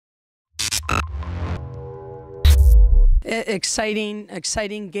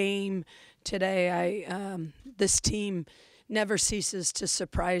Exciting game today. This team never ceases to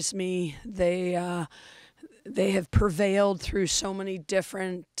surprise me. They have prevailed through so many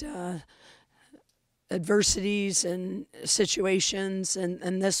different adversities and situations,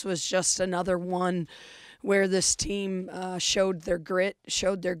 and this was just another one where this team showed their grit,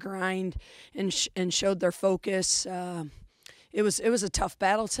 showed their grind, and showed their focus. It was a tough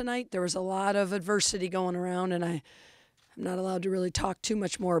battle tonight. There was a lot of adversity going around, and I'm not allowed to really talk too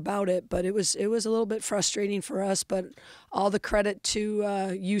much more about it, but it was a little bit frustrating for us. But all the credit to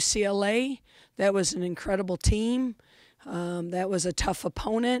UCLA. That was an incredible team. That was a tough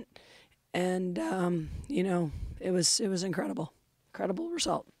opponent, and it was incredible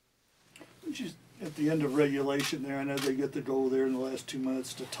result. Just at the end of regulation there, I know they get the goal there in the last 2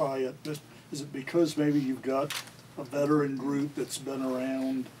 minutes to tie it. But is it because maybe you've got a veteran group that's been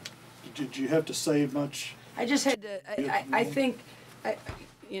around? Did you have to save much? I just had to. I think,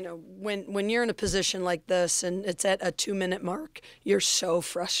 when you're in a position like this and it's at a 2-minute mark, you're so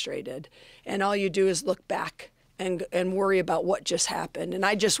frustrated, and all you do is look back and worry about what just happened. And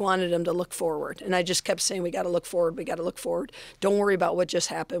I just wanted them to look forward, and I just kept saying, we got to look forward. We got to look forward. Don't worry about what just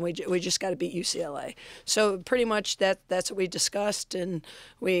happened. We just got to beat UCLA. So pretty much that's what we discussed, and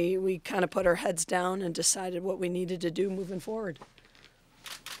we kind of put our heads down and decided what we needed to do moving forward.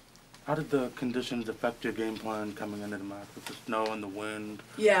 How did the conditions affect your game plan coming into the match with the snow and the wind?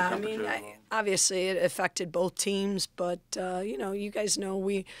 Yeah, I mean, obviously it affected both teams, but you guys know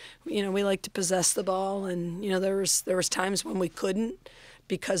we like to possess the ball, and there was times when we couldn't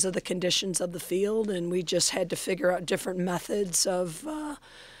because of the conditions of the field, and we just had to figure out different methods of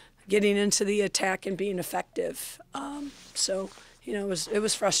getting into the attack and being effective. It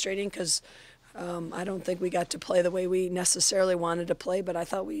was frustrating because I don't think we got to play the way we necessarily wanted to play, but I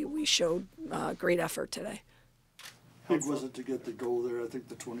thought we showed great effort today. How big was it to get the goal there? I think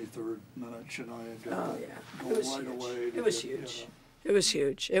the 23rd minute, Shania got the goal right away. It was huge. It was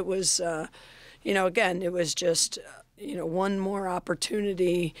huge. It was, again, it was just, one more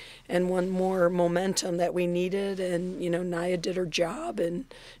opportunity and one more momentum that we needed, and, Naya did her job,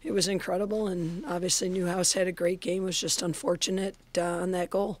 and it was incredible, and obviously Newhouse had a great game. It was just unfortunate on that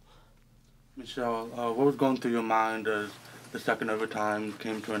goal. Michelle, what was going through your mind as the second overtime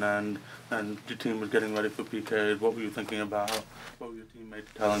came to an end and your team was getting ready for PKs? What were you thinking about? What were your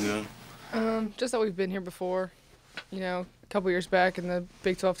teammates telling you? Just that we've been here before. A couple years back in the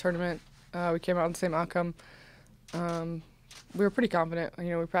Big 12 tournament, we came out with the same outcome. We were pretty confident.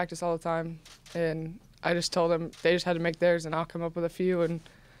 We practice all the time, and I just told them they just had to make theirs, and I'll come up with a few, and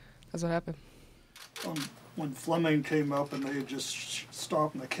that's what happened. When Fleming came up and they had just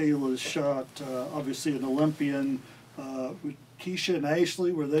stopped Michaela's shot, obviously an Olympian, Keisha and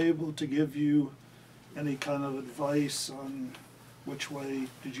Ashley, were they able to give you any kind of advice on which way,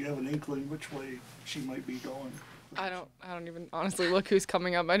 did you have an inkling which way she might be going? I don't even honestly look who's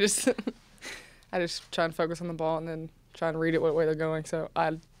coming up. I just try and focus on the ball and then try and read it what way they're going. So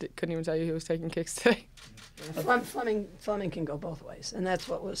I couldn't even tell you who was taking kicks today. Fleming can go both ways, and that's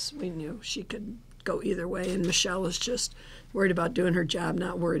what we knew. She could go either way, and Michelle was just worried about doing her job,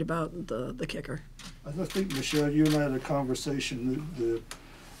 not worried about the kicker. I think, Michelle, you and I had a conversation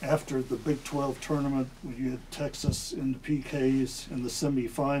after the Big 12 tournament when you had Texas in the PKs in the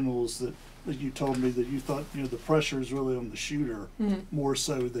semifinals that you told me that you thought the pressure is really on the shooter more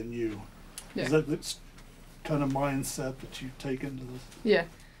so than you. Yeah. Is that the kind of mindset that you take into this? Yeah,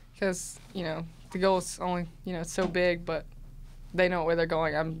 because the goal is only it's so big, but they know where they're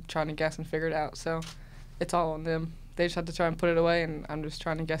going. I'm trying to guess and figure it out, so it's all on them. They just have to try and put it away, and I'm just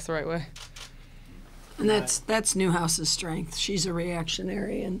trying to guess the right way. And that's Newhouse's strength. She's a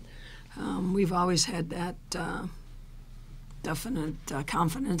reactionary, and we've always had that definite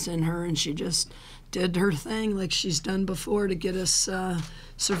confidence in her, and she just did her thing like she's done before to get us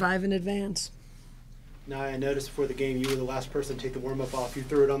survive and advance. Now, I noticed before the game you were the last person to take the warm-up off. You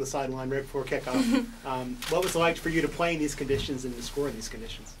threw it on the sideline right before kickoff. What was it like for you to play in these conditions and to score in these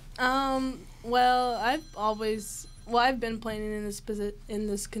conditions? Well, I've been playing in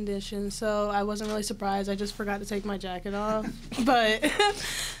this condition, so I wasn't really surprised. I just forgot to take my jacket off. but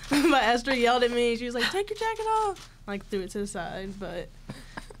Esther yelled at me. She was like, "Take your jacket off!" Like threw it to the side. But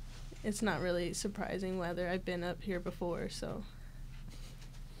it's not really surprising whether I've been up here before. So.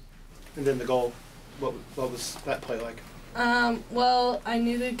 And then the goal. What was that play like? Well, I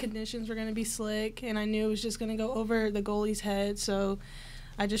knew the conditions were going to be slick, and I knew it was just going to go over the goalie's head, so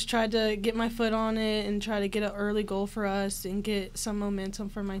I just tried to get my foot on it and try to get an early goal for us and get some momentum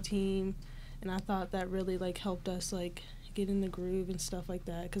for my team, and I thought that really, helped us, get in the groove and stuff like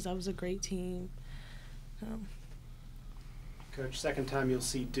that because that was a great team. Coach, second time you'll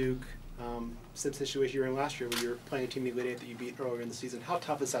see Duke. Same situation you were in last year when you were playing a team Elite Eight that you beat earlier in the season. How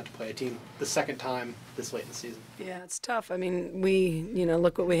tough is that to play a team the second time this late in the season? Yeah, it's tough. I mean,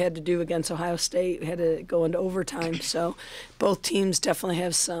 look what we had to do against Ohio State. We had to go into overtime. So both teams definitely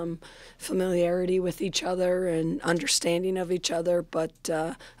have some familiarity with each other and understanding of each other. But,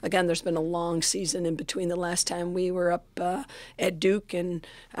 again, there's been a long season in between the last time we were up at Duke. And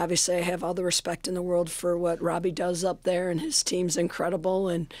obviously I have all the respect in the world for what Robbie does up there, and his team's incredible.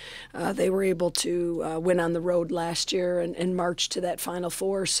 And they were able to win on the road last year and march to that Final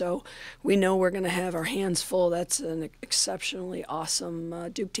Four. So we know we're going to have our hands full. That's an exceptionally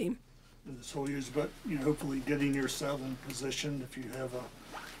awesome Duke team. And this whole year's about, hopefully getting yourself in position. If you have a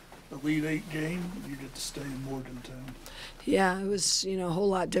Elite Eight game, you get to stay in Morgantown. Yeah, it was a whole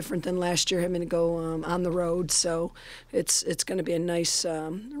lot different than last year having to go on the road. So it's going to be a nice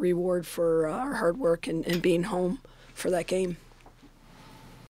reward for our hard work and being home for that game.